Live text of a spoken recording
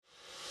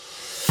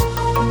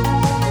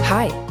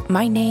Hi,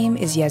 my name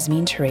is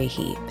Yasmin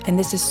Tarehi, and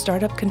this is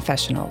Startup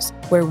Confessionals,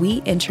 where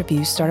we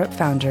interview startup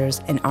founders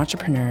and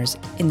entrepreneurs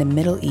in the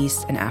Middle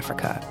East and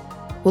Africa.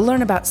 We'll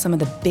learn about some of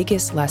the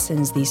biggest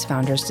lessons these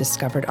founders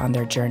discovered on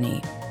their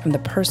journey, from the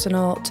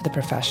personal to the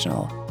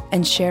professional,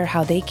 and share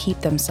how they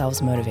keep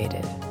themselves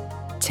motivated.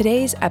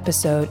 Today's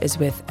episode is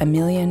with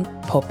Emilian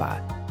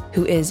Popa,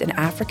 who is an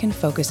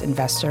African-focused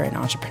investor and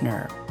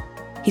entrepreneur.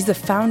 He's the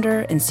founder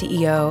and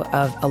CEO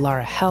of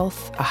Elara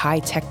Health, a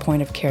high-tech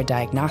point-of-care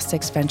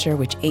diagnostics venture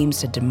which aims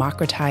to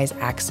democratize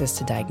access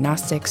to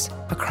diagnostics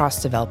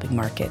across developing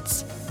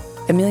markets.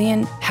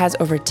 Emilian has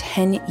over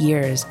 10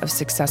 years of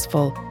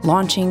successful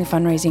launching,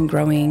 fundraising,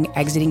 growing,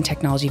 exiting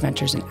technology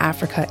ventures in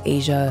Africa,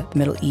 Asia, the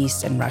Middle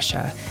East, and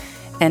Russia.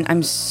 And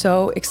I'm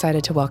so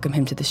excited to welcome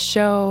him to the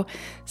show.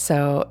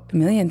 So,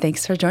 Emilian,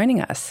 thanks for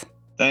joining us.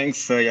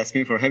 Thanks,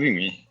 Yasmin, for having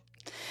me.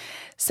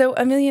 So,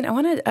 Emilian, I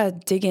want to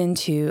dig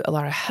into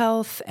Elara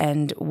Health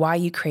and why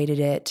you created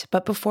it.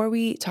 But before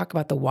we talk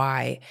about the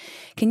why,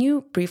 can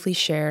you briefly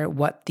share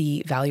what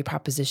the value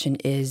proposition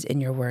is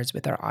in your words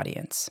with our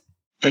audience?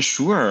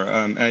 Sure.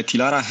 At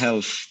Elara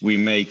Health, we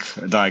make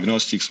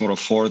diagnostics more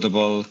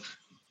affordable,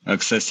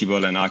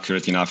 accessible, and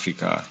accurate in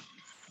Africa.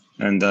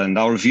 And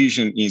our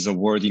vision is a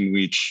world in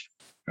which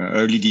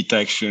early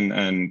detection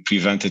and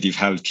preventative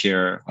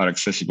healthcare are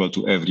accessible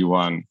to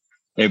everyone,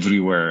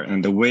 everywhere.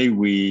 And the way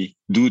we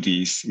do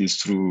this is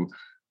through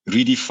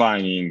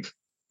redefining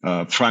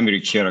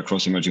primary care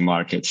across emerging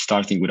markets,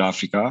 starting with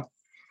Africa,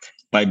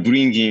 by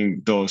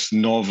bringing those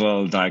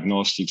novel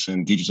diagnostics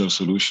and digital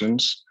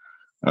solutions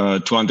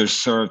to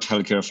underserved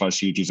healthcare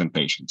facilities and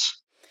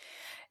patients.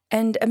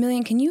 And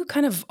Emilian, can you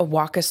kind of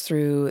walk us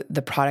through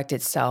the product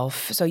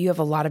itself? So you have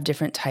a lot of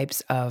different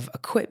types of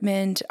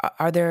equipment.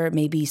 Are there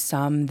maybe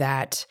some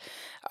that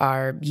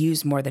are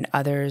used more than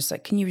others?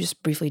 Like, can you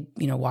just briefly,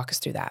 walk us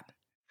through that?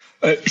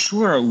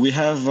 Sure. We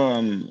have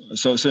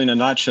so in a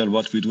nutshell,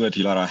 what we do at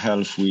Elara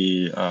Health,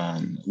 we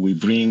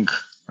bring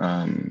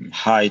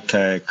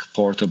high-tech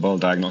portable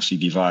diagnostic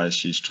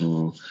devices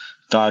to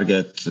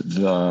target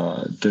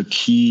the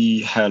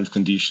key health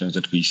conditions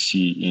that we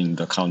see in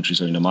the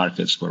countries or in the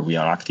markets where we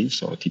are active.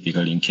 So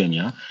typically in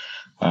Kenya,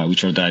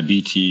 which are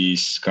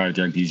diabetes,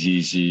 cardiac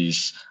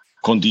diseases,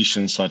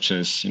 conditions such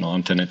as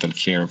antenatal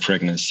care,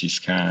 pregnancy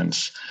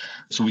scans.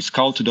 So we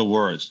scout the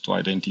world to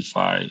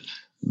identify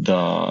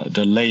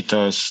the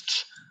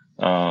latest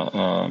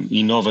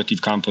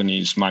innovative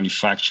companies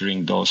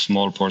manufacturing those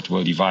small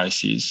portable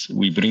devices.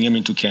 We bring them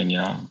into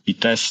Kenya. We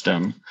test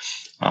them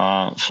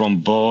from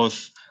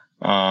both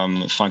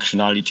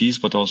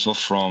functionalities, but also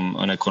from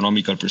an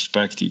economical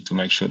perspective to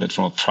make sure that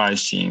from a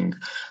pricing,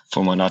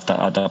 from an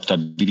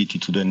adaptability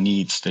to the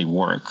needs, they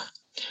work.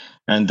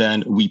 And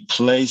then we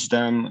place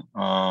them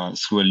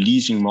through a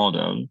leasing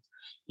model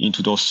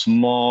into those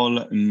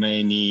small,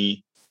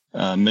 many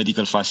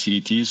medical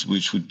facilities,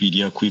 which would be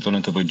the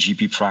equivalent of a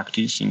GP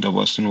practice in the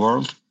Western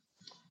world.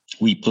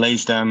 We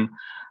place them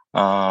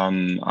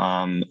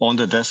on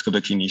the desk of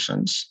the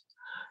clinicians,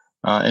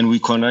 and we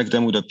connect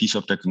them with a piece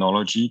of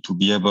technology to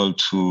be able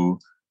to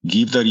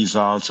give the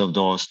results of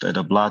those at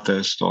a blood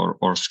test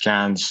or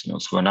scans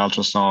through an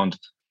ultrasound,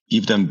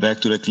 give them back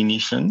to the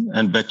clinician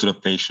and back to the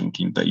patient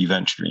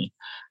eventually.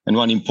 And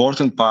one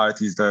important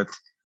part is that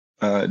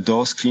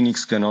those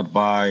clinics cannot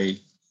buy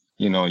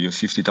your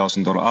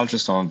 $50,000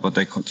 ultrasound, but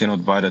they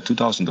cannot buy the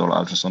 $2,000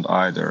 ultrasound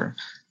either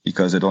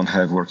because they don't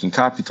have working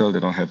capital, they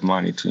don't have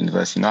money to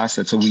invest in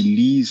assets. So we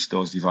lease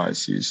those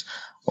devices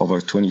over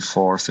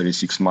 24,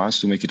 36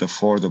 months to make it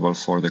affordable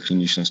for the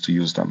clinicians to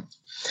use them.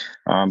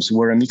 So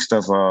we're a mix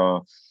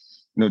of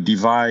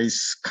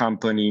device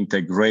company,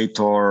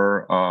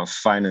 integrator,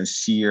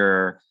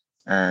 financier,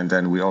 and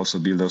then we also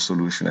build a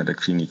solution at the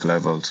clinic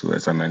level to,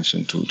 as I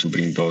mentioned, to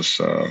bring those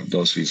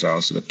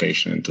results to the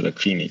patient and to the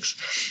clinics.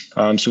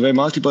 So we have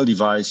multiple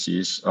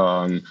devices.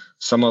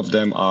 Some of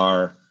them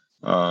are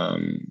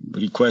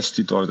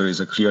requested, or there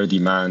is a clear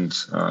demand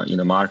in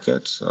the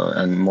market,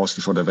 and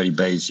mostly for the very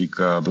basic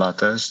blood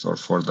test or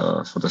for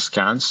the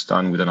scans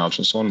done with an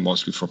ultrasound,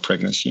 mostly for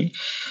pregnancy.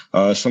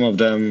 Some of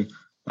them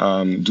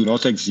do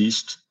not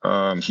exist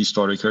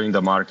historically in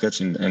the markets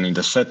and in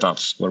the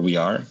setups where we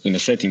are, in the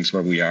settings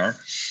where we are,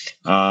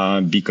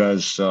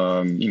 because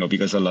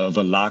of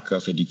a lack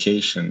of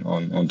education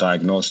on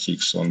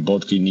diagnostics on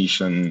both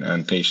clinician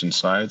and patient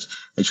sides.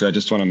 Actually, I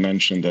just want to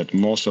mention that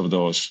most of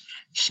those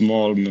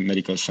small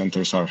medical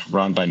centers are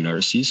run by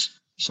nurses,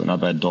 so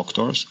not by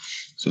doctors.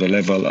 So the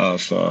level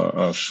of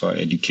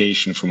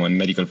education from a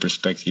medical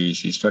perspective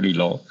is very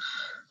low.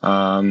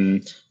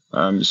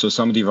 So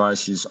some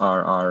devices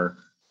are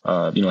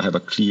have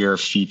a clear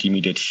fit,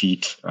 immediate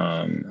fit.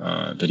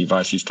 The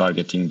device is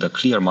targeting the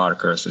clear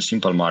markers, the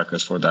simple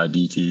markers for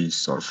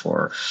diabetes or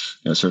for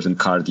certain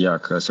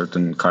cardiac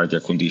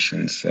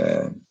conditions.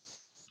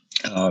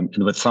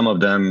 But some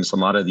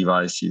other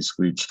devices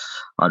which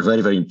are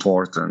very, very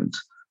important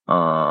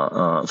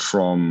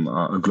from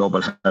a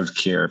global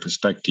healthcare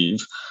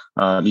perspective,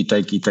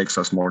 it takes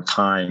us more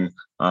time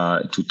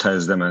to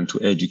test them and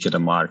to educate the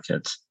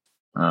market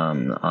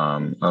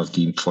on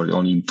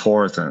the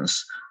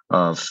importance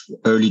of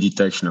early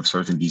detection of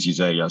certain disease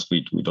areas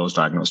with those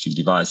diagnostic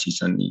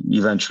devices, and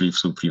eventually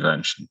through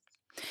prevention.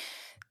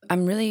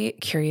 I'm really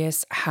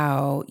curious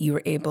how you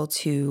were able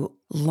to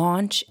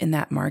launch in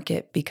that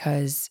market,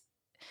 because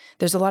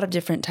there's a lot of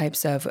different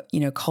types of,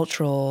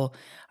 cultural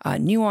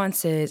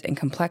nuances and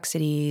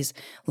complexities,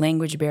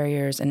 language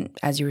barriers, and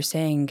as you were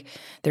saying,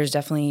 there's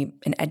definitely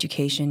an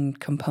education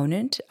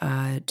component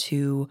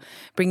to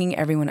bringing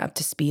everyone up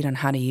to speed on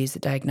how to use the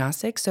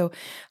diagnostic. So,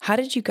 how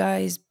did you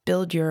guys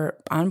build your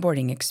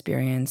onboarding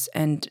experience,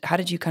 and how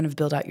did you kind of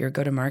build out your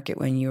go-to-market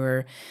when you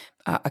were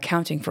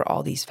accounting for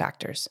all these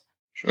factors?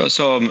 Sure.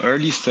 So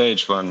early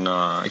stage when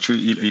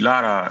actually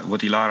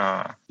what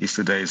Ilara is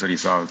today is a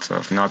result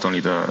of not only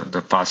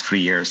the past 3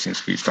 years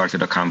since we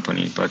started the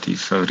company, but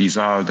it's the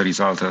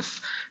result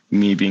of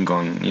me being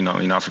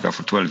in Africa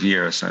for 12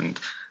 years and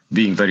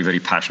being very, very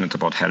passionate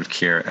about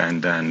healthcare,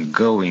 and then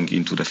going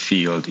into the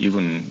field,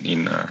 even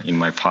in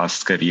my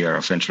past career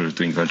of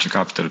doing venture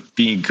capital,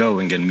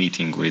 going and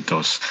meeting with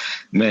those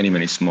many,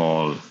 many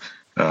small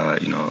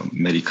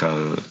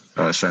medical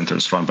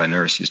centers run by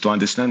nurses to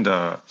understand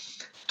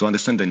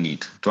the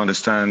need, to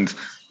understand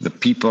the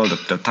people,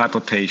 the type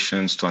of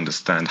patients, to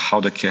understand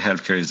how the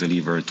healthcare is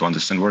delivered, to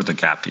understand where the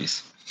gap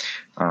is.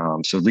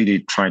 So really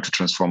trying to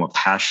transform a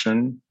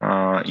passion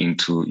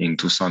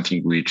into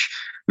something which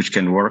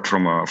can work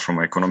from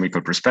an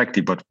economical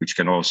perspective, but which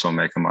can also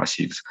make a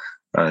massive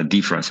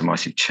difference, a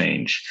massive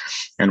change.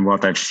 And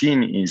what I've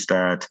seen is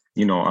that,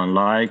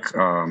 unlike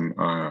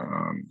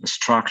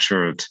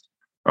structured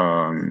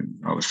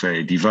I would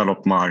say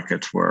developed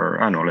markets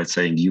where, I don't know, let's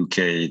say in the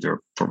UK, there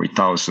are probably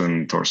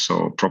 1,000 or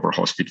so proper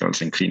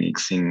hospitals and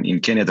clinics. In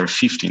Kenya, there are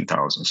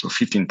 15,000, so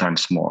 15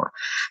 times more.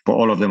 But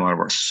all of them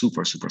are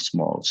super, super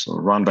small. So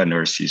run by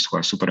nurses who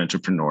are super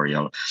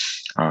entrepreneurial.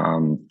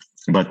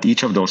 But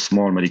each of those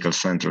small medical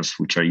centers,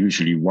 which are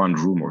usually one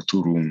room or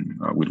two room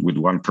with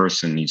one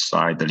person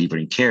inside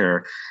delivering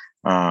care,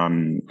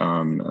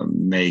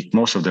 make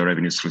most of their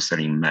revenues through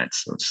selling meds.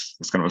 So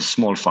it's kind of a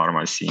small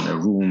pharmacy in a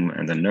room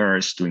and a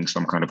nurse doing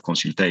some kind of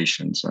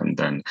consultations and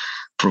then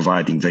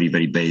providing very,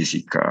 very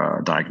basic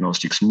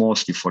diagnostics,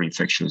 mostly for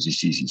infectious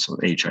diseases, so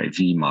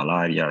HIV,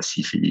 malaria,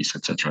 syphilis,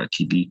 etc.,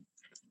 TB.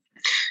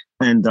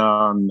 And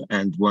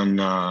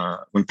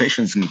when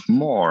patients need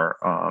more,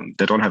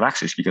 they don't have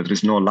access because there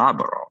is no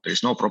lab around. There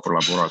is no proper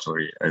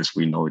laboratory as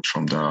we know it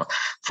from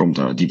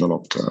the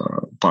developed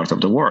part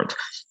of the world.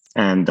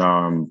 And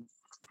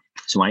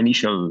so my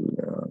initial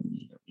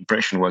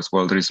impression was,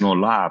 well, there is no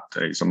lab.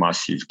 There is a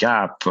massive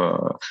gap.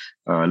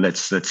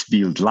 Let's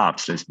build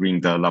labs. Let's bring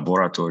the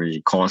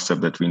laboratory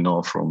concept that we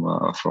know from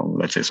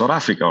let's say South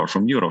Africa or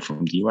from Europe,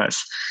 from the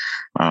US.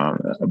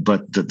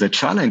 But the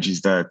challenge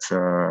is that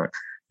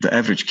the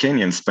average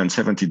Kenyan spends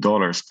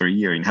 $70 per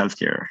year in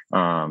healthcare.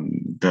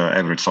 The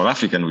average South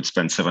African would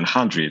spend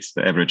 $700.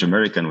 The average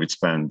American would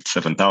spend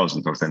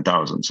 $7,000 or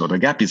 $10,000. So the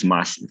gap is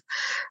massive.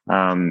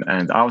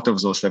 And out of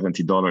those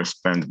 $70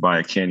 spent by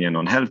a Kenyan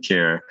on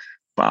healthcare,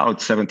 about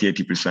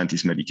 70-80%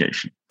 is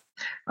medication.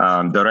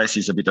 The rest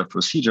is a bit of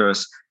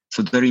procedures.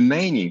 So the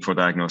remaining for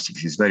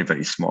diagnostics is very,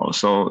 very small.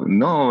 So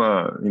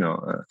no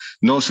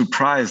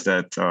surprise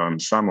that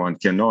someone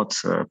cannot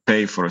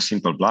pay for a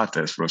simple blood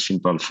test, for a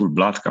simple full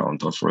blood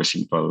count, or for a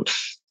simple,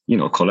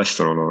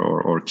 cholesterol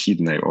or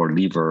kidney or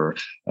liver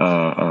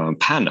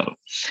panel.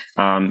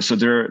 So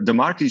the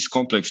market is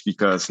complex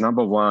because,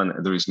 number one,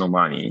 there is no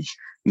money.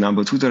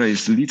 Number two, there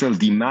is little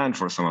demand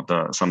for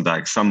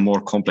some more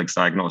complex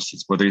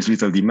diagnostics, but there is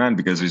little demand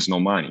because there is no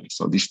money.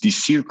 So this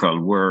circle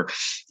where,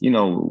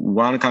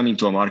 one coming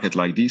to a market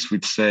like this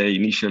would say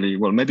initially,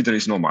 well, maybe there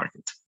is no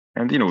market.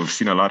 And, we've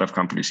seen a lot of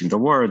companies in the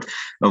world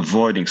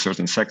avoiding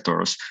certain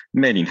sectors,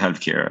 mainly in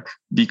healthcare,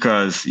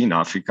 because in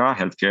Africa,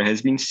 healthcare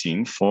has been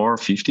seen for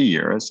 50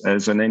 years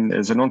as a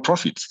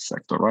non-profit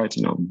sector, right?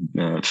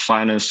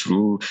 Financed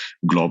through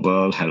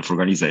global health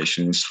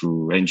organizations,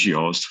 through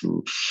NGOs,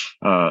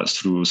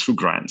 through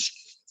grants.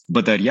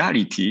 But the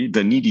reality,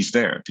 the need is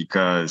there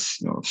because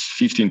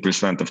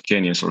 15% of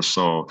Kenyans or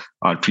so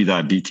are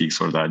pre-diabetics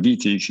or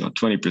diabetics.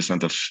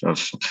 20%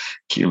 of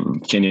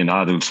Kenyan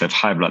adults have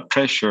high blood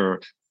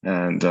pressure.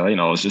 And,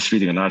 I was just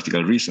reading an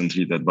article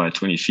recently that by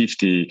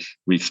 2050,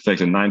 we expect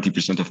that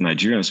 90% of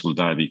Nigerians will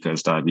die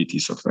because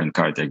diabetes and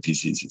cardiac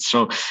diseases.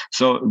 So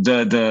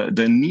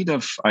the need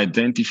of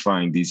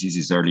identifying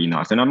diseases early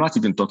enough, and I'm not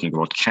even talking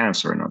about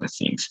cancer and other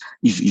things,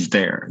 is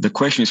there. The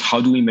question is, how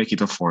do we make it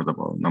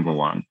affordable, number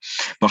one?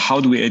 But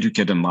how do we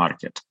educate the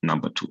market,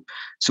 number two?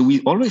 So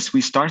we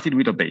started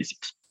with the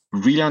basics,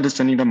 really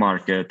understanding the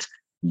market,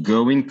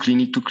 going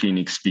clinic to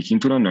clinic, speaking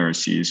to the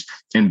nurses,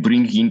 and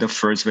bringing in the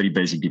first very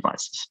basic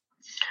devices.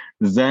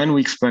 Then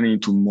we expanded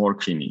into more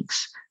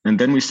clinics. And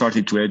then we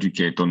started to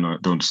educate on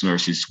those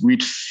nurses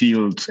with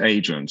field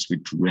agents.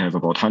 We have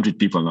about 100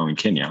 people now in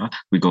Kenya.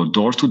 We go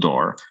door to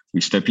door.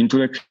 We step into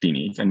the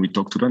clinic and we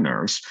talk to the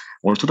nurse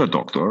or to the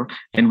doctor.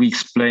 And we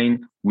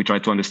try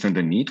to understand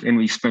the need, and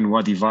we explain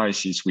what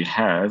devices we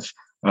have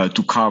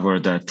to cover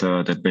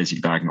that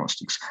basic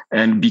diagnostics.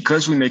 And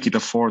because we make it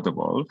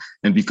affordable,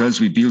 and because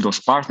we build those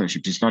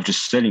partnerships, it's not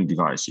just selling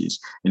devices,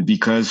 and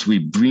because we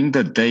bring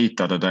the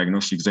data, the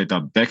diagnostics data,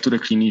 back to the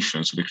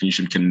clinician, so the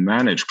clinician can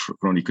manage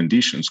chronic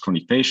conditions,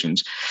 chronic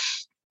patients.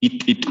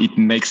 It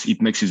makes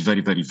it very,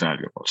 very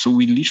valuable. So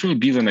we literally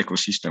build an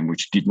ecosystem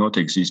which did not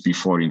exist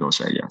before in those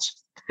areas.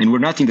 And we're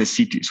not in the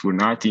cities. We're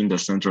not in the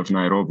center of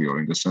Nairobi or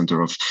in the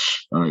center of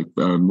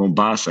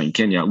Mombasa in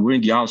Kenya. We're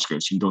in the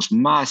outskirts, in those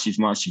massive,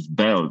 massive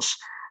belts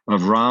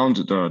around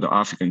the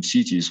African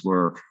cities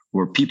where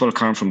people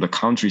come from the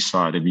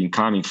countryside. They've been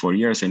coming for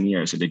years and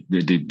years.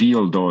 They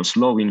build those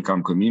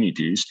low-income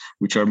communities,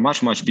 which are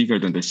much, much bigger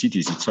than the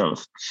cities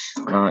itself,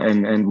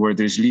 and where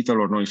there's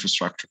little or no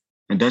infrastructure.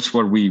 And that's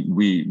where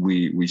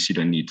we see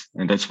the need,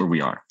 and that's where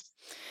we are.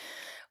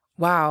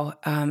 Wow.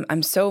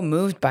 I'm so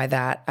moved by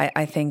that.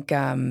 I think,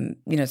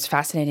 it's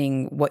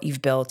fascinating what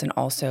you've built and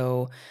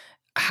also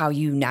how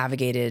you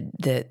navigated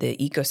the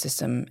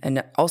ecosystem,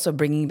 and also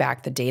bringing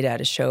back the data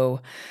to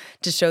show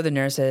the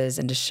nurses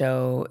and to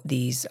show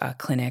these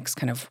clinics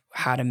kind of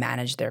how to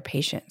manage their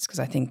patients, because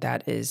I think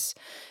that is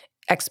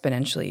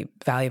exponentially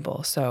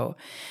valuable. So,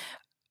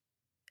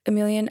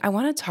 Emilian, I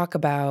want to talk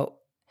about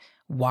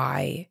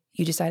why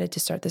you decided to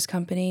start this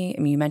company.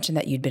 I mean, you mentioned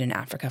that you'd been in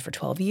Africa for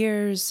 12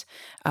 years,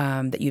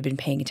 that you'd been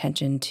paying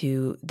attention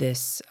to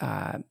this,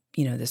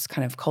 this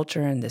kind of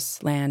culture and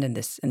this land and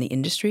the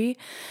industry.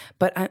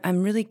 But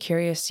I'm really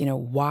curious,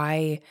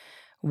 why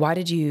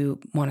did you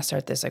want to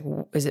start this? Like,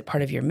 is it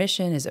part of your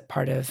mission? Is it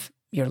part of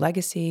your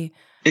legacy?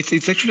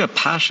 It's actually a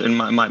passion.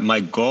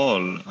 My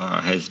goal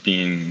has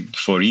been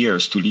for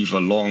years to live a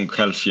long,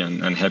 healthy,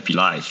 and happy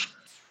life.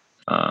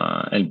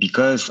 And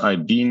because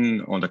I've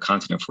been on the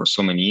continent for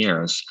so many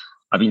years,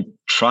 I've been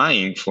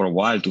trying for a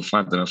while to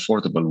find an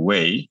affordable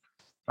way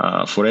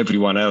for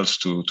everyone else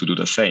to do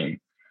the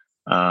same.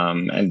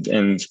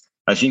 And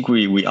I think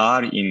we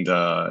are in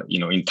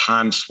in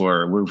times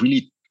where we're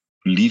really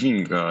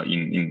living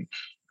in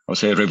I'll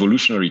say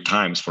revolutionary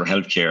times for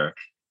healthcare,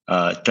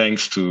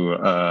 thanks to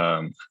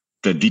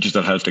the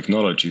digital health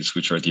technologies,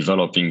 which are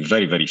developing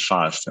very, very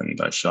fast. And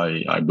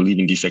I believe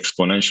in this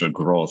exponential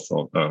growth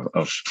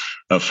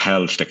of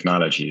health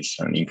technologies,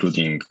 and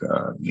including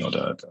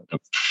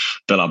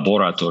the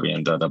laboratory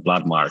and the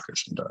blood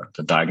markers and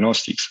the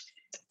diagnostics.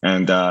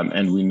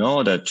 And we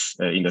know that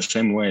in the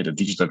same way, the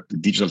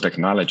digital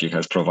technology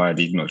has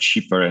provided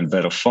cheaper and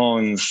better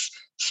phones,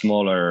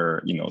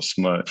 smaller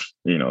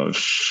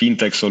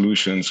fintech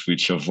solutions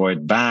which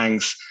avoid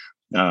banks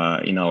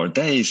in our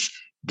days.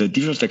 The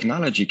digital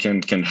technology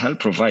can help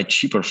provide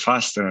cheaper,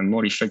 faster, and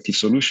more effective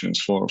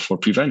solutions for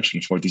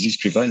prevention, for disease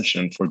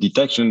prevention, for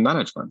detection and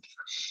management.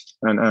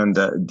 And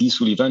this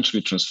will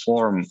eventually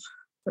transform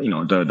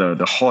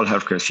the whole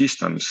healthcare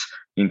systems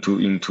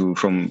into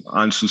from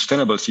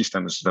unsustainable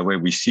systems the way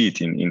we see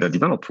it in the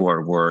developed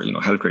world, where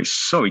healthcare is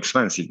so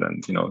expensive,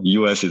 and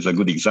US is a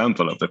good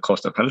example of the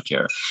cost of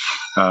healthcare.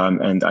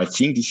 And I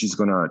think this is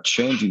going to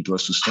change into a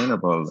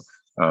sustainable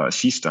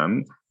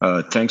system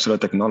thanks to the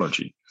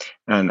technology.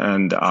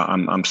 And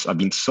I've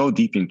been so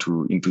deep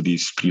into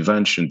this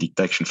prevention,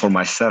 detection for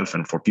myself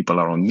and for people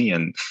around me.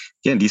 And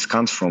again, this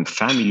comes from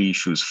family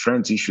issues,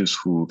 friends issues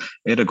who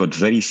either got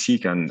very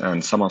sick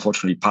and some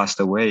unfortunately passed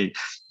away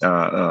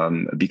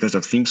because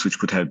of things which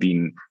could have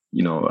been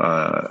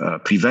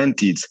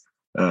prevented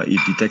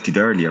if detected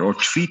earlier, or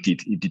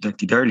treated if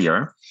detected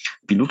earlier.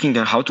 Be looking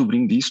at how to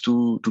bring this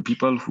to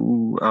people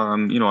who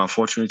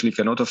unfortunately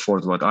cannot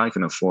afford what I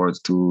can afford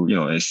to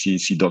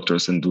see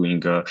doctors and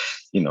doing 30,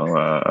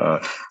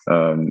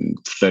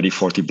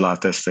 40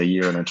 blood tests a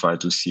year, and I try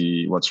to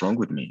see what's wrong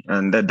with me.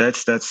 And that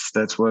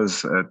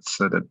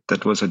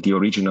was at the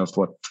origin of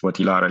what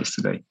Ilara is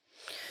today.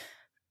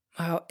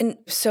 Wow. And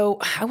so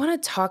I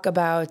want to talk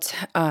about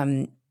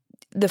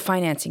the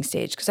financing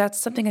stage, because that's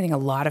something I think a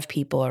lot of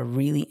people are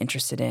really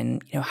interested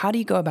in. How do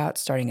you go about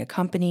starting a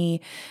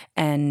company,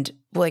 and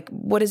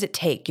what does it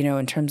take,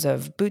 in terms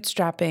of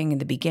bootstrapping in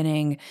the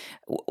beginning?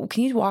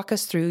 Can you walk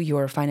us through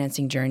your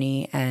financing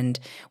journey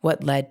and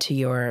what led to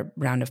your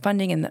round of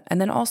funding,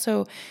 and then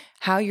also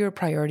how your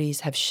priorities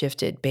have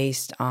shifted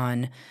based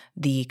on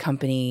the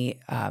company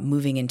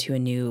moving into a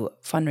new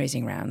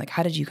fundraising round? Like,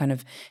 how did you kind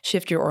of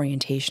shift your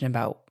orientation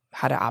about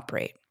how to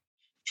operate?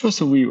 Sure.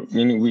 So we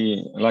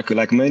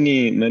like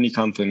many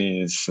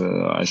companies,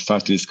 I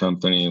started this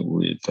company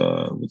with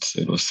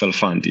it was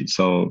self-funded.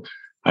 So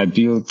I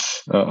built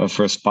a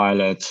first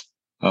pilot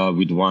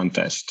with one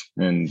test,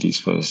 and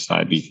this was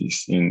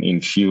diabetes in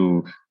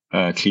few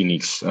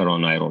clinics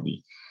around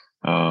Nairobi.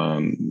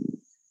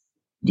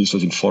 This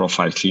was in 4 or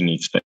 5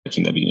 clinics back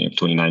in the beginning of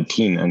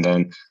 2019, and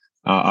then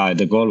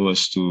the goal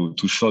was to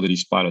show that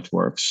this pilot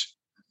works.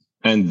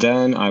 And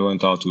then I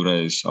went out to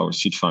raise our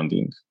seed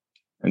funding.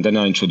 And then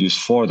I introduced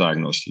 4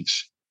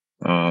 diagnostics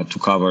to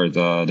cover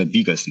the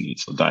biggest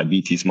needs. So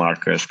diabetes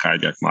markers,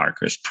 cardiac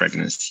markers,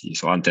 pregnancy,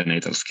 so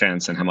antenatal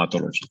scans, and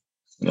hematology.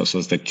 And those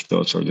are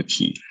the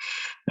key.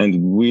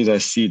 And with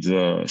the seed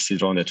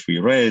round that we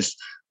raised,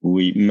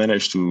 we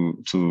managed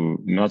to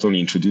not only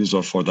introduce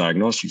our for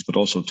diagnostics, but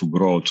also to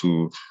grow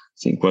to, I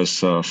think, was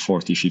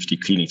 40, 50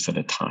 clinics at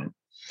a time.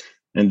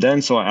 And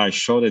then, so I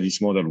showed that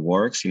this model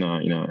works,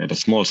 at a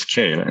small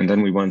scale. And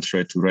then we went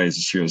to raise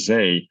the Series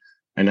A,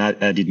 and I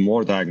added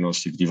more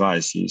diagnostic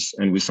devices,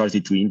 and we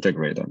started to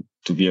integrate them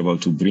to be able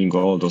to bring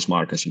all those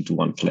markers into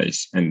one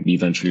place and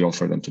eventually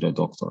offer them to the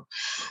doctor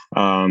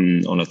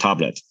on a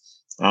tablet.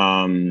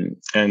 And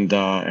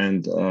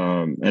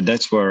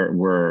that's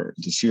where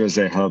the Series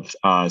A helped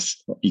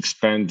us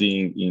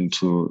expanding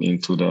into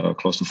the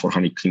close to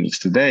 400 clinics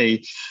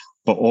today.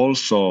 But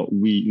also,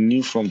 we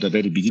knew from the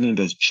very beginning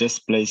that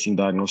just placing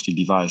diagnostic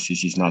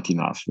devices is not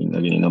enough.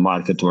 In a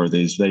market where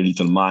there's very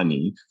little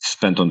money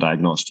spent on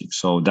diagnostics.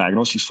 So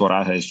diagnostics for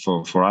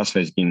us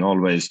has been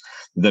always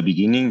the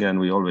beginning, and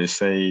we always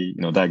say,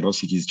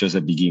 diagnostic is just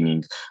a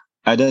beginning.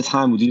 At that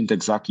time, we didn't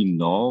exactly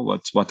know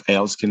what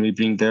else can we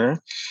bring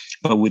there.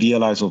 But we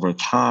realized over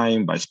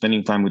time, by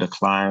spending time with the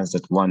clients,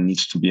 that one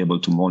needs to be able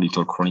to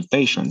monitor chronic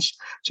patients.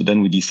 So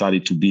then we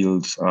decided to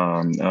build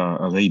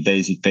a very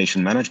basic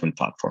patient management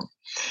platform.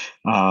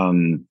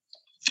 And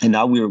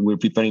now we're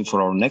preparing for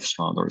our next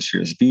round, our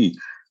Series B.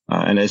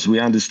 And as we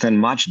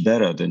understand much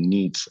better the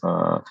needs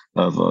of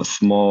a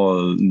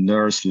small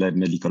nurse-led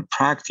medical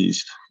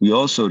practice, we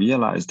also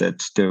realize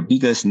that their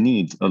biggest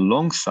need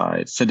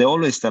alongside, so they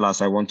always tell us,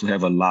 I want to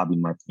have a lab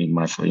in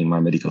my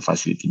medical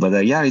facility. But the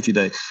reality,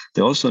 they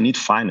also need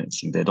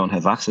financing. They don't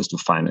have access to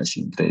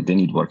financing. They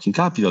need working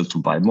capital to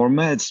buy more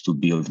meds, to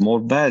build more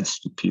beds,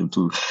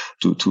 to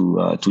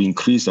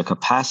increase the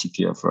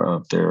capacity of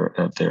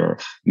their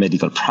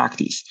medical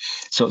practice.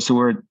 So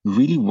we're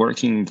really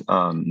working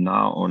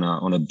now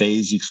on a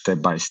basic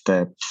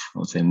step-by-step, I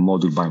would say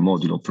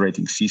module-by-module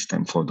operating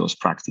system for those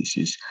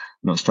practices,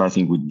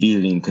 starting with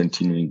billing,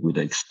 continuing with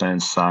the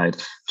expense side,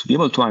 to be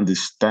able to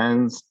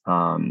understand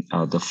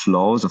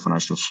the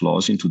financial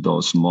flows into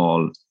those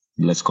small,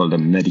 let's call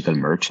them medical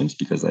merchants,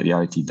 because in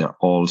reality, they're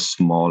all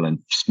small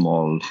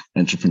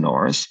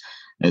entrepreneurs,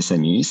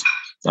 SMEs.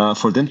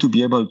 For them to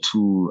be able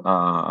to,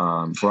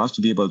 for us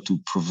to be able to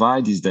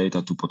provide this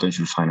data to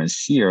potential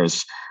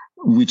financiers,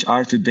 which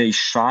are today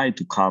shy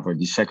to cover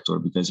the sector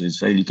because there's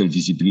very little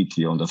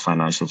visibility on the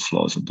financial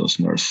flows of those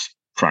nurse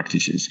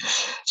practices.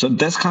 So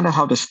that's kind of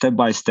how the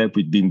step-by-step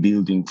we've been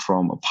building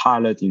from a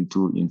pilot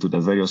into the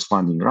various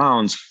funding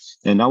rounds.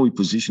 And now we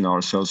position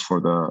ourselves for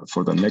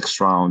the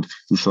next round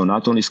to show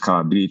not only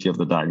scalability of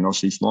the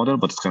diagnostics model,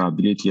 but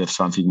scalability of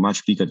something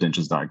much bigger than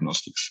just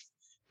diagnostics.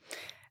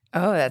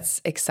 Oh,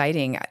 that's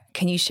exciting.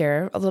 Can you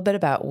share a little bit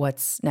about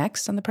what's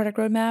next on the product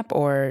roadmap,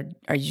 or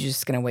are you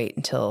just going to wait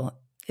until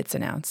it's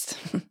announced?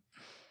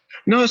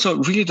 No, so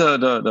really the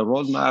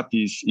roadmap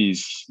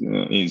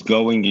is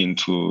going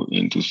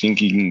into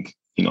thinking,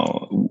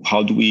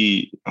 how do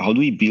we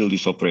build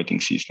this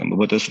operating system?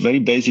 But this very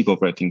basic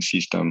operating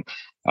system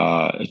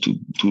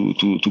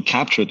to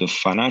capture the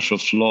financial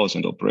flows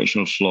and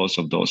operational flows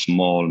of those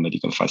small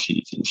medical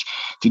facilities.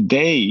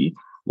 Today,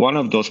 one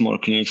of those small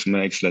clinics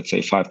makes, let's say,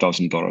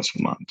 $5,000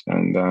 a month,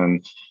 and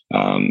then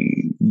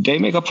they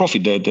make a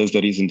profit. There's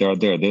the reason they're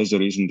there. There's the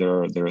reason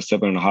there are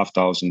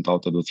 7,500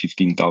 out of the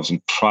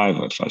 15,000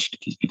 private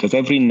facilities, because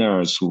every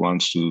nurse who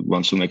wants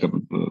to make a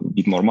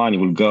bit more money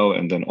will go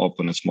and then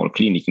open a small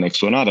clinic next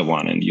to another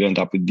one, and you end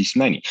up with this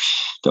many.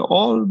 They're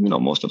all,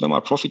 most of them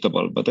are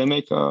profitable, but they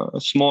make a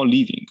small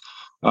living.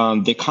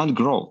 They can't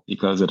grow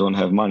because they don't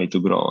have money to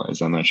grow,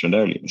 as I mentioned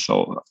earlier.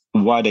 So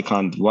why they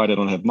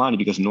don't have money?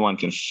 Because no one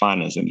can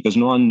finance them, because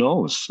no one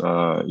knows,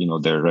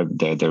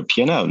 their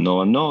P&L. No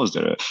one knows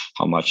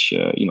how much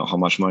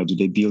money do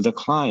they bill the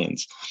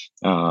clients.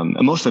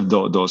 And most of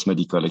those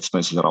medical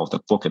expenses are out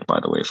of pocket, by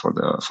the way, for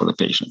the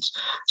patients.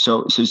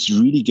 So it's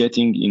really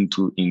getting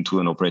into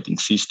an operating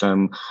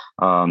system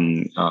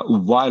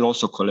while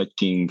also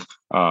collecting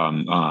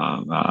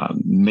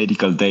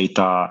medical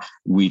data,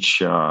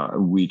 which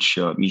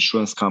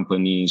insurance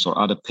companies or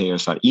other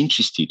payers are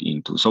interested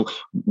into. So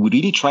we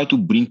really try to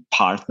bring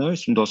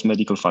partners in those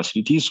medical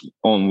facilities.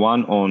 On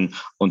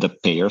the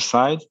payer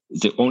side,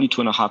 the only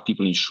 2.5%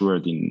 people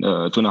insured in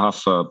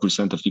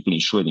 2.5% of people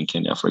insured in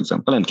Kenya, for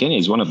example, and Kenya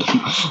is one of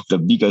the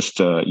biggest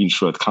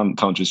insured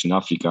countries in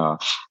Africa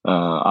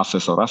after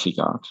South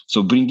Africa.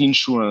 So bring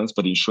insurance,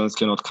 but insurance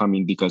cannot come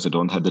in because they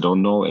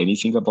don't know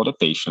anything about the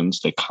patients.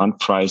 They can't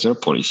price their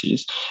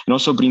policies, and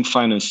also bring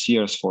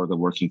financiers for the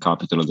working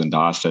capital and the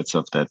assets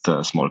of that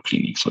small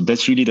clinic. So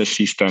that's really the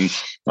system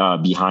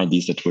behind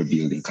this that we're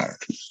building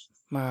currently.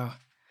 Wow.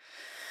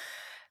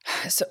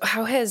 So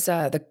how has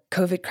the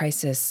COVID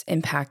crisis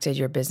impacted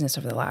your business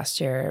over the last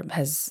year?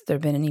 Has there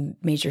been any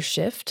major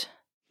shift?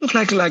 Look,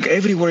 like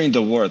everywhere in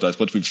the world, that's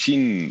what we've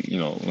seen,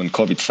 when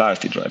COVID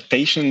started, right?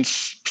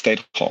 Patients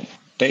stayed home.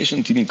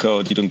 Patients didn't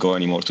go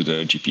anymore to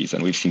the GPs.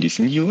 And we've seen this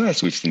in the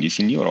US, we've seen this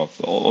in Europe.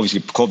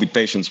 Obviously, COVID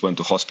patients went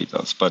to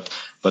hospitals, but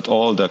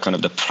all the kind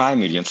of the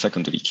primary and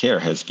secondary care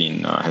has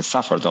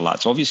suffered a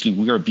lot. So obviously,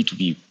 we are a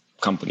B2B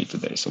company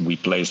today. So we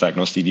place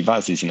diagnostic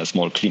devices in a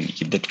small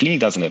clinic. If that clinic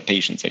doesn't have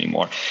patients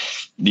anymore,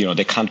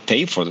 they can't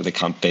pay for it. They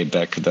can't pay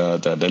back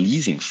the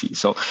leasing fee.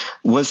 So it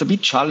was a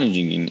bit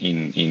challenging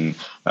in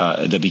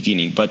the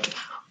beginning, but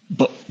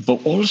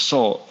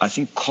also I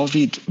think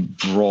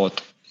COVID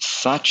brought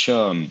such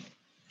a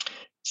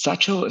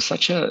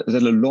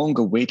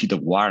long-awaited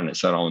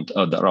awareness around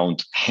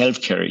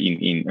healthcare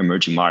in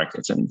emerging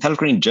markets and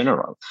healthcare in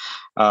general.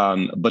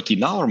 But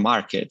in our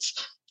markets,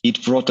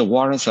 it brought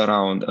awareness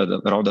around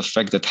the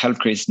fact that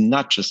healthcare is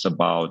not just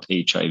about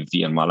HIV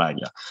and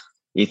malaria.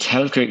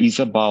 Healthcare is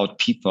about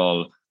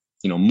people.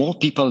 More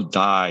people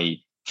die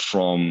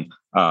from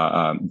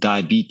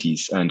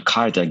diabetes and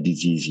cardiac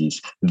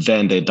diseases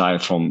than they die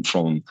from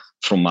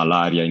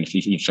malaria,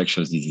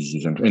 infectious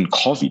diseases, and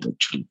COVID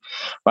actually,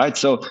 right?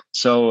 So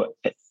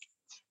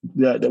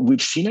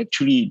we've seen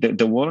actually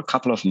there were a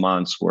couple of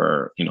months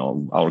where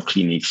our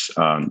clinics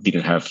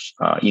didn't have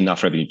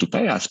enough revenue to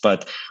pay us,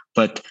 but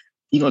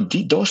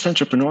those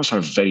entrepreneurs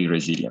are very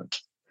resilient.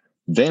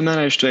 They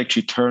managed to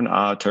actually turn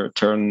around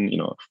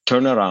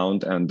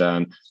and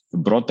then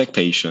brought back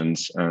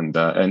patients, and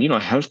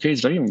healthcare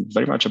is very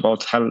very much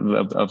about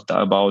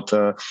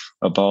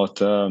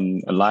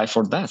life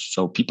or death.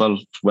 So people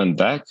went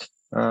back,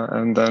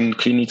 and then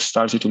clinics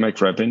started to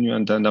make revenue,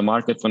 and then the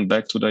market went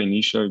back to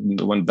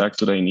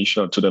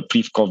the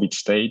pre-COVID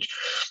stage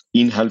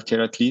in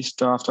healthcare, at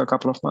least after a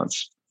couple of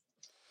months.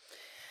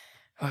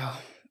 Wow.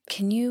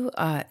 Can you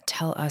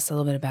tell us a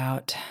little bit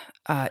about,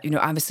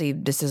 obviously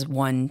this is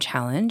one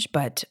challenge,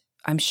 but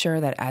I'm sure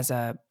that as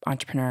an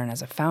entrepreneur and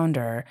as a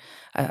founder,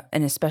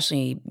 and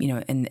especially,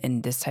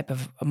 in this type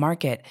of a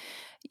market,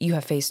 you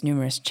have faced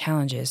numerous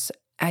challenges.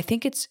 I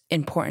think it's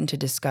important to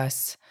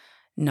discuss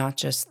not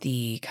just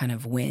the kind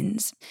of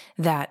wins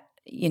that,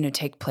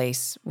 take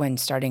place when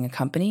starting a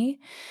company,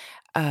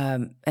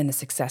 and the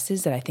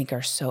successes that I think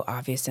are so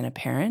obvious and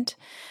apparent.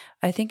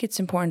 I think it's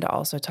important to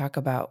also talk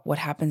about what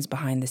happens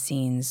behind the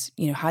scenes.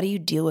 How do you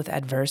deal with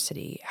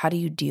adversity? How do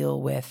you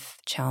deal with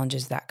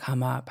challenges that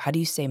come up? How do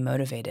you stay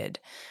motivated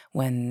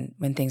when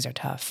things are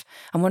tough?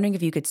 I'm wondering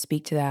if you could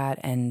speak to that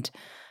and,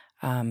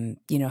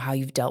 how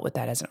you've dealt with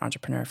that as an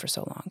entrepreneur for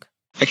so long.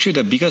 Actually,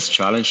 the biggest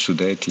challenge to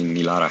date in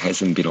Nilara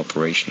hasn't been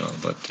operational,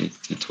 but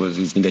it's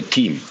been the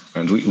team.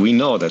 And we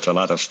know that a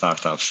lot of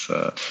startups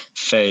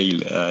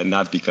fail,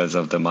 not because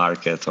of the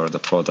market or the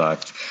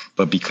product,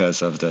 but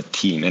because of the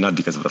team, and not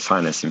because of the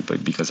financing,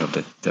 but because of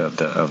the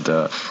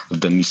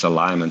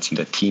misalignments in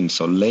the team.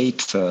 So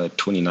late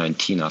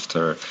 2019,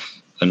 after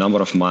a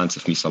number of months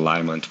of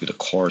misalignment with the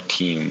core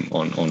team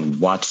on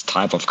what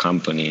type of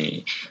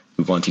company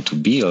we wanted to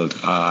build,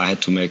 I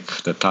had to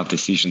make the tough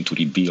decision to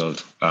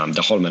rebuild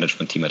the whole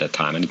management team at that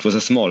time. And it was a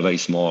very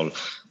small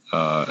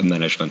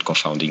management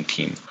co-founding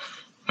team.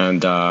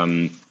 And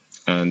the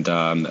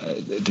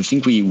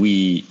thing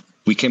we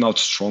came out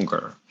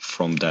stronger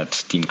from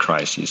that team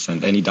crisis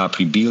and ended up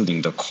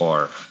rebuilding the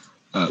core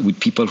with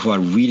people who are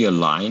really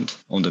aligned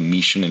on the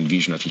mission and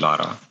vision of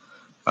Ilara,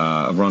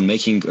 around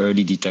making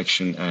early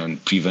detection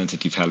and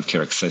preventative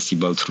healthcare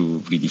accessible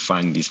through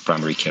redefining this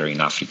primary care in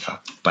Africa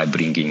by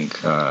bringing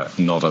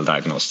novel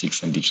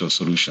diagnostics and digital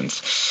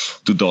solutions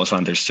to those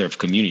underserved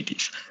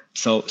communities.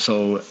 So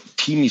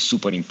team is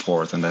super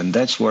important, and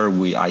that's where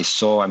I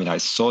saw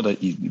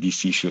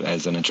this issue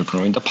as an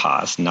entrepreneur in the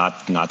past,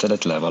 not at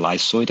that level. I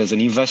saw it as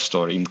an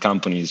investor in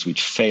companies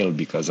which failed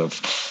because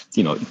of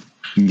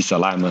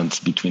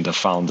misalignments between the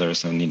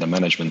founders and in the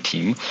management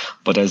team,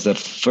 but as the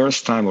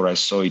first time where I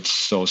saw it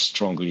so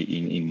strongly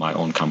in my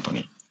own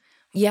company.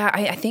 Yeah,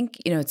 I think,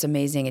 it's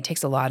amazing. It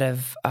takes a lot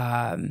of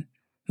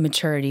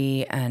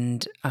maturity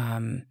and,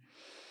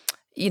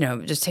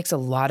 just takes a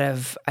lot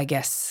of, I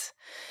guess,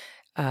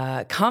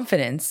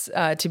 confidence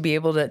to be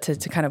able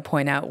to kind of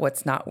point out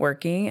what's not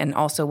working and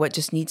also what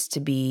just needs to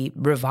be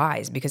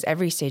revised, because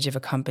every stage of a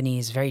company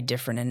is very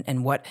different,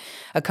 and what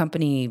a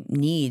company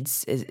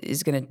needs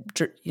is going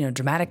to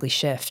dramatically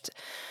shift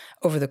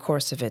over the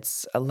course of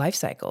its life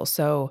cycle.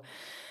 So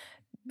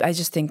I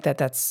just think that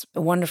that's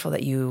wonderful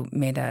that you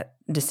made that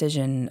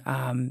decision,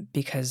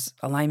 because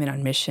alignment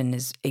on mission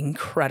is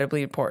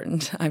incredibly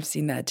important. I've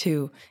seen that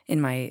too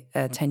in my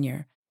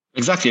tenure.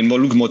 Exactly. And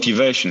look,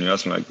 motivation, you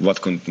asked me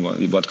what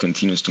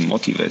continues to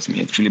motivate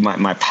me. Actually,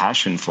 my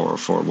passion for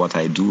what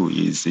I do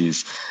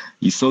is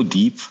so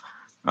deep.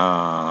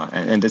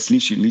 And that's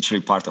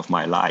literally part of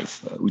my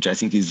life, which I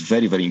think is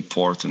very, very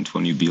important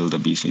when you build a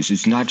business.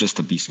 It's not just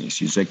a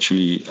business, it's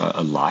actually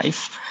a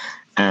life.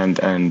 And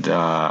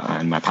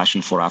my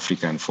passion for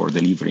Africa and for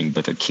delivering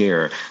better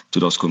care to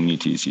those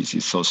communities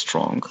is so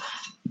strong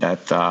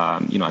that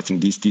I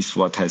think this is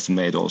what has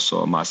made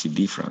also a massive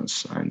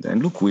difference.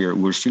 And look,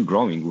 we're still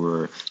growing.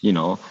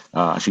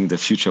 I think the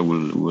future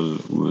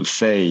will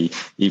say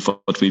if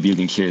what we're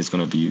building here is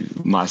going to be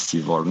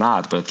massive or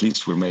not, but at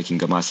least we're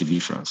making a massive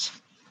difference.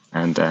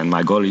 And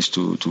my goal is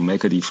to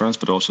make a difference,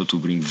 but also to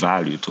bring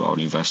value to our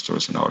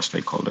investors and our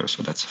stakeholders.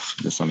 So that's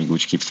something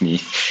which keeps me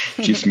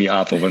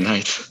up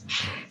overnight.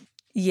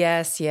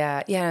 Yes,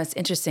 yeah. Yeah, it's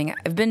interesting.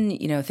 I've been,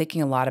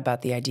 thinking a lot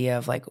about the idea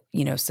of like,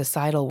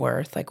 societal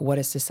worth, like what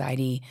does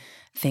society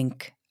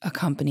think a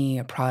company,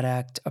 a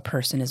product, a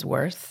person is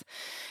worth?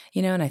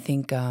 And I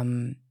think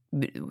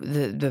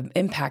the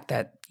impact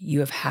that you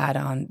have had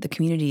on the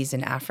communities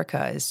in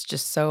Africa is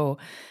just so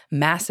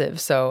massive.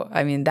 So,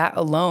 I mean, that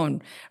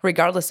alone,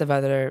 regardless of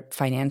other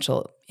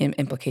financial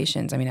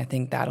implications, I mean, I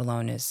think that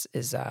alone is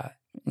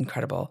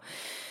incredible.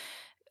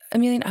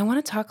 Amelia, I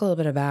want to talk a little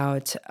bit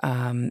about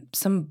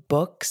some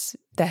books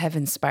that have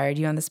inspired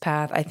you on this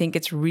path. I think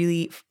it's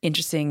really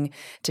interesting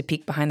to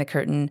peek behind the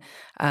curtain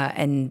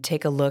and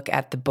take a look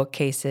at the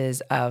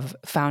bookcases of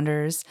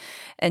founders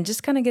and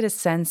just kind of get a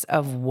sense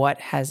of what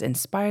has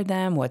inspired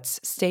them, what's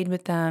stayed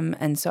with them.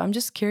 And so I'm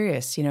just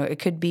curious, it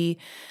could be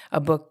a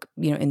book,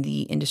 in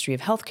the industry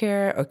of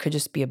healthcare, or it could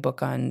just be a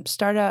book on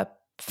startup,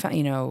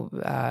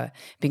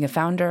 being a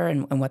founder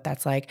and what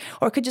that's like,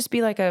 or it could just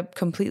be like a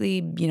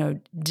completely,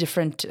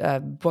 different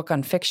book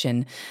on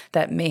fiction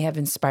that may have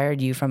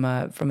inspired you from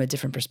a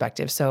different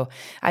perspective. So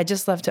I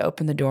just love to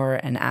open the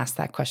door and ask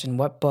that question: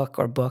 what book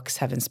or books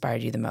have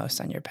inspired you the most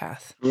on your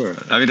path? Sure.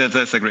 I mean,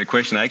 that's a great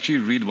question. I actually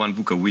read one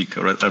book a week,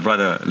 or I'd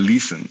rather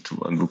listen to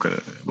one book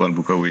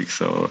a week.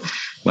 So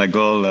my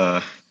goal.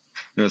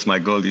 My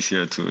goal this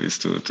year is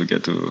to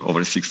get to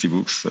over 60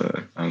 books.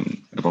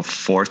 I'm about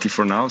 40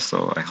 for now,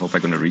 so I hope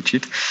I'm going to reach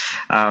it. So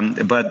I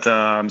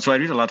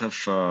read a lot of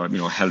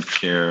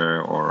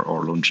healthcare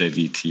or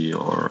longevity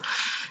or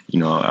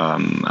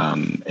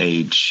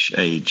age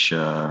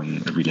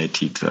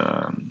related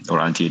or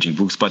anti-aging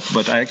books.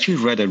 But I actually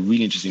read a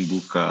really interesting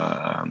book.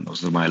 It was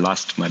the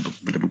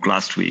book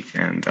last week,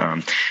 and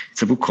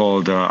it's a book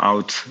called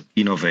Out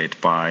Innovate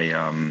by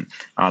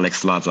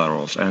Alex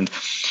Lazaroff. And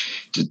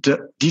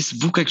this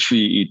book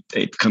actually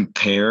it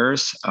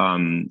compares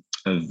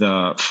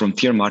the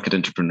frontier market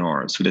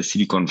entrepreneurs with the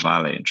Silicon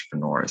Valley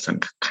entrepreneurs,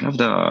 and kind of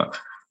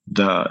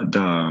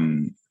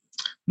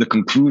the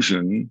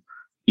conclusion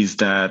is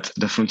that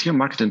the frontier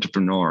market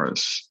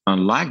entrepreneurs,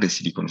 unlike the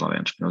Silicon Valley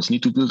entrepreneurs,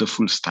 need to build a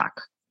full stack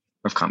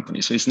of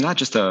companies. So it's not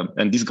just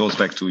and this goes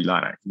back to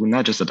Ilara, we're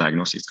not just a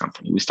diagnostics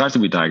company. We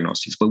started with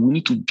diagnostics, but we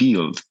need to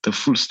build the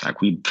full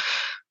stack. We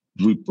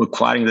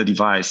acquiring the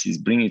devices,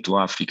 bring it to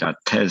Africa,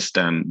 test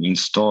them,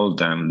 install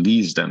them,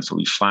 lease them, so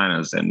we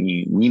finance them,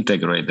 we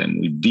integrate them,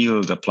 we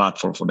build a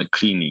platform for the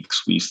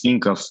clinics. We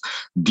think of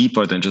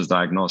deeper than just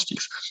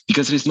diagnostics,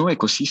 because there is no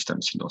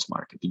ecosystems in those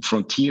markets. In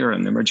frontier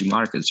and emerging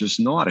markets, there's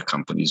no other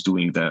companies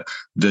doing the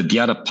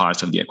other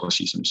parts of the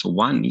ecosystem. So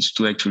one needs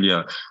to actually,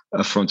 a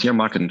frontier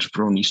market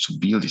entrepreneur needs to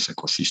build this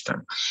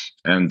ecosystem.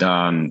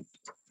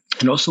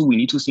 And also, we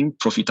need to think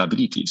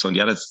profitability. So the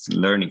other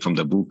learning from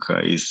the book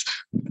is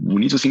we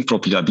need to think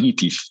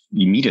profitability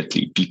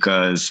immediately,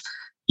 because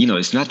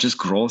it's not just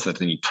growth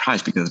at any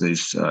price, because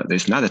there's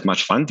not that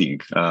much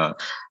funding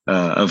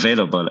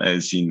available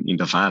as in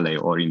the Valley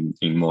or in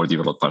more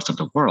developed parts of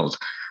the world.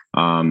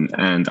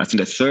 And I think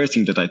the third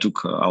thing that I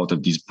took out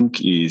of this book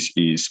is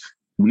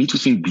we need to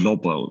think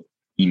global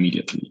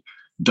immediately.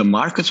 The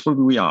markets where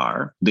we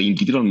are, the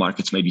individual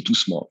markets may be too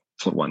small,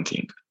 for one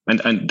thing.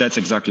 And that's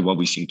exactly what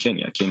we see in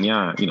Kenya.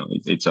 Kenya,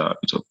 it's a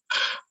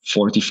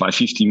 45,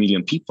 50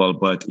 million people,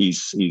 but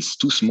is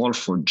too small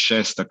for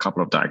just a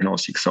couple of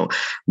diagnostics. So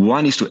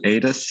one is to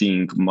either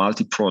think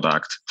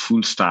multi-product,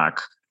 full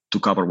stack to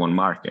cover one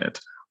market,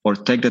 or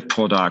take that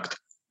product,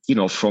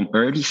 from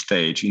early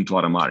stage into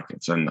other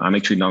markets. And I'm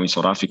actually now in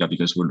South Africa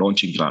because we're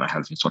launching Ilara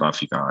Health in South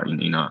Africa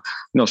in a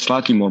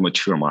slightly more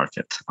mature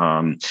market.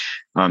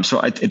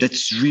 So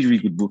that's really, really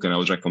good book, and I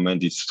would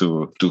recommend it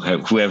to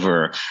have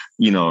whoever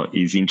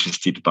is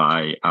interested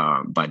by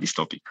this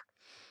topic.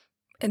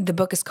 And the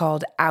book is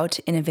called Out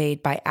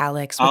Innovate by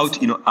Alex.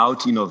 Out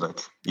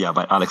Innovate,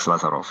 by Alex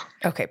Lazaroff.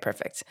 Okay,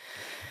 perfect.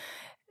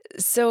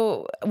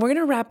 So we're going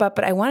to wrap up,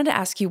 but I wanted to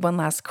ask you one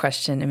last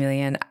question,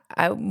 Amelia.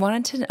 I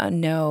wanted to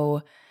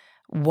know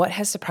what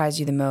has surprised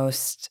you the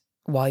most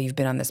while you've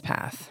been on this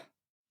path.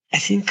 I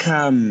think,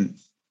 even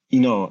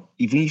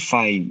if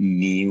I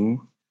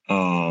knew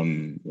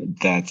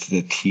that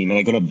the team, and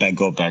I'm going to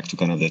go back to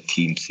kind of the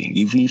team thing,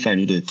 even if I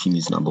knew the team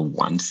is number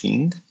one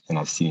thing, and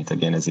I've seen it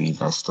again as an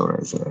investor,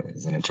 as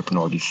an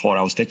entrepreneur before,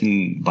 I was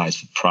taken by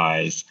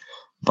surprise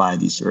by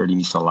this early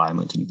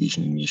misalignment in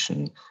vision and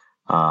mission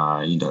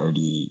in the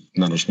early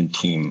management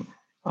team.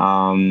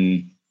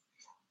 And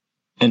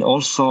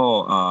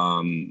also,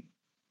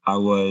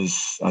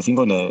 I think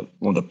on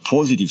the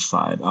positive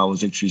side, I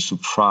was actually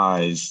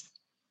surprised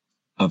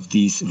of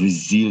this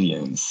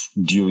resilience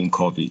during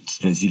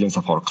COVID, resilience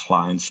of our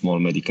clients, small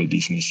medical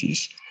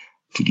businesses,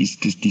 to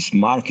these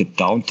market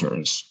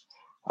downturns.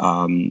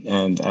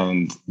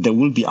 And there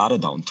will be other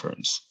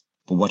downturns.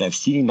 But what I've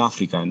seen in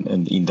Africa and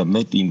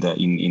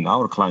in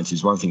our clients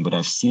is one thing, but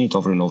I've seen it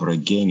over and over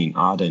again in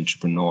other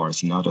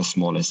entrepreneurs, in other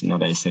smallest, in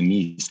other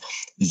SMEs,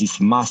 is this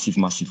massive,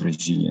 massive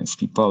resilience.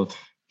 People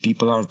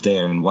are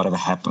there, and whatever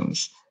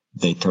happens,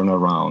 they turn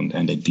around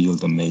and they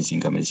build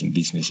amazing, amazing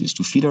businesses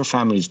to feed their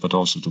families, but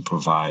also to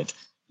provide,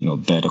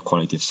 better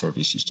quality of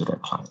services to their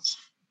clients.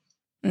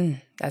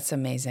 That's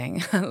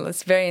amazing.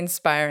 It's very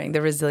inspiring,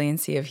 the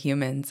resiliency of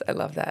humans. I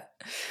love that.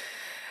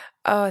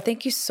 Oh,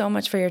 thank you so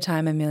much for your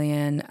time,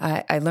 Emilian.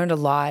 I learned a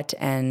lot.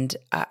 And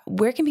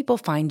where can people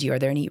find you? Are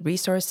there any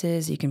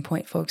resources you can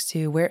point folks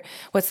to?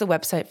 What's the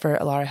website for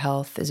Elara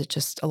Health? Is it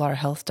just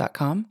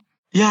elarahealth.com?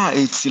 Yeah,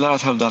 it's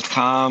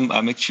elarahealth.com.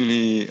 I'm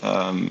actually,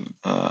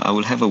 I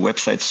will have a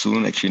website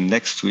soon. Actually,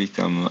 next week,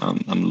 I'm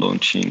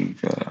launching,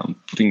 I'm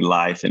putting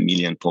live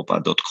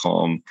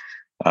emilianpopa.com,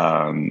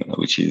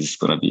 which is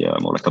going to be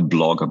more like a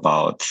blog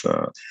about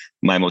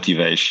my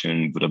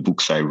motivation, the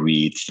books I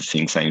read, the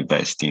things I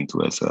invest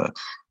into as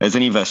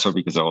an investor,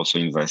 because I also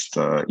invest,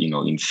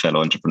 in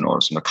fellow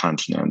entrepreneurs on the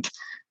continent.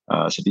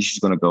 So this is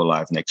going to go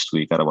live next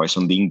week. Otherwise,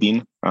 on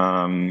LinkedIn,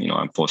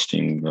 I'm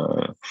posting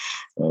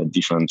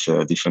different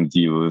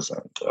views,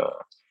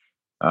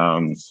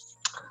 and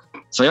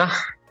so yeah.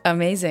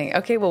 Amazing.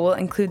 Okay, well, we'll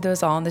include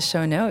those all in the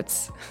show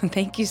notes.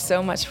 Thank you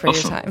so much for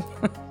your time.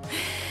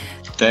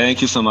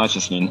 Thank you so much,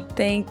 Yasmin.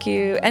 Thank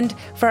you. And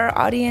for our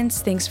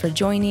audience, thanks for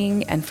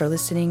joining and for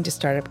listening to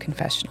Startup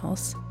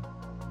Confessionals.